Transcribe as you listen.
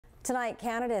Tonight,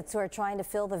 candidates who are trying to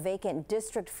fill the vacant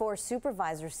District 4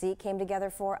 Supervisor seat came together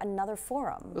for another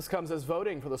forum. This comes as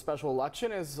voting for the special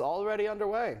election is already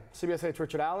underway. CBS 8's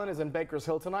Richard Allen is in Bankers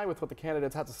Hill tonight with what the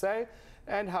candidates had to say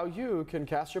and how you can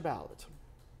cast your ballot.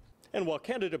 And while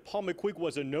candidate Paul McQuigg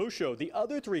was a no-show, the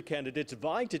other three candidates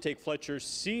vying to take Fletcher's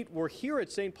seat were here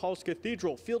at St. Paul's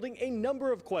Cathedral, fielding a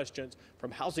number of questions,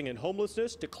 from housing and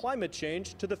homelessness to climate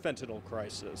change to the fentanyl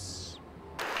crisis.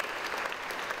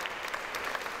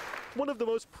 One of the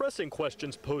most pressing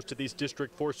questions posed to these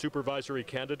District 4 supervisory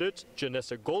candidates,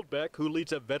 Janessa Goldbeck, who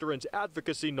leads a veterans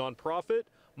advocacy nonprofit,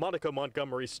 Monica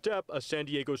Montgomery Stepp, a San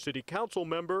Diego City Council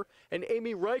member, and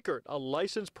Amy Reichert, a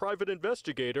licensed private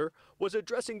investigator, was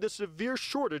addressing the severe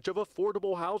shortage of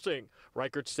affordable housing.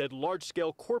 Reichert said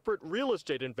large-scale corporate real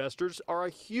estate investors are a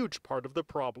huge part of the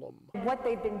problem. What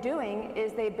they've been doing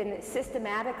is they've been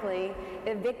systematically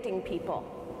evicting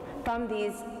people from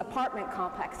these apartment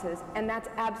complexes, and that's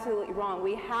absolutely wrong.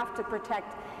 We have to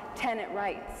protect tenant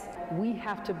rights. We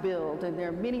have to build, and there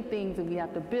are many things that we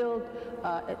have to build,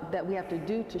 that we have to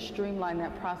do to streamline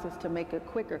that process to make it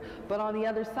quicker. But on the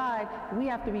other side, we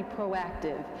have to be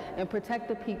proactive and protect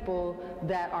the people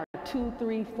that are $200,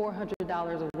 $300,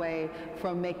 $400 away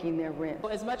from making their rent.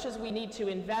 As much as we need to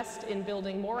invest in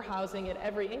building more housing at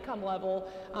every income level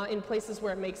in places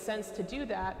where it makes sense to do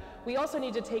that, we also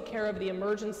need to take care of the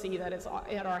emergency that is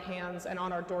at our hands and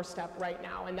on our doorstep right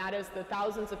now, and that is the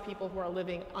thousands of people who are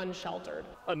living unsheltered.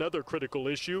 Another critical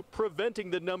issue,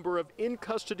 preventing the number of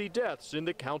in-custody deaths in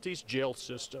the county's jail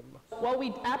system. While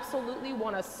we absolutely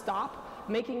want to stop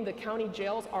making the county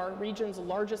jails our region's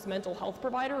largest mental health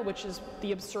provider, which is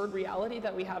the absurd reality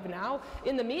that we have now,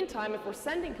 in the meantime, if we're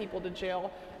sending people to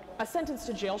jail, a sentence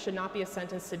to jail should not be a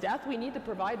sentence to death. We need to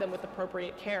provide them with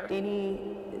appropriate care.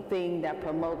 Anything that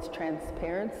promotes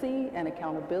transparency and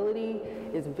accountability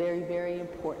is very, very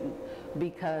important,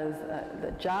 because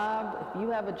the job, if you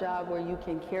have a job where you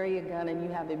can carry a gun and you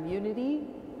have immunity,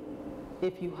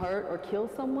 if you hurt or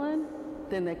kill someone,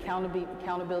 then the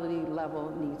accountability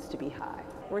level needs to be high.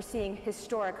 We're seeing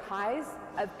historic highs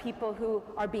of people who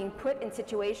are being put in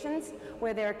situations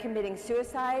where they're committing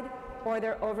suicide or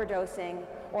they're overdosing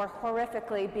or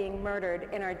horrifically being murdered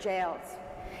in our jails.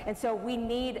 And so we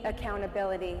need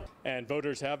accountability. And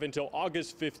voters have until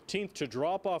August 15th to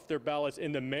drop off their ballots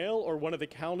in the mail or one of the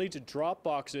county's drop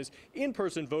boxes.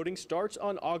 In-person voting starts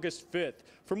on August 5th.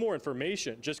 For more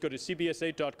information, just go to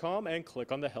cbs8.com and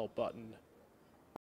click on the Help button.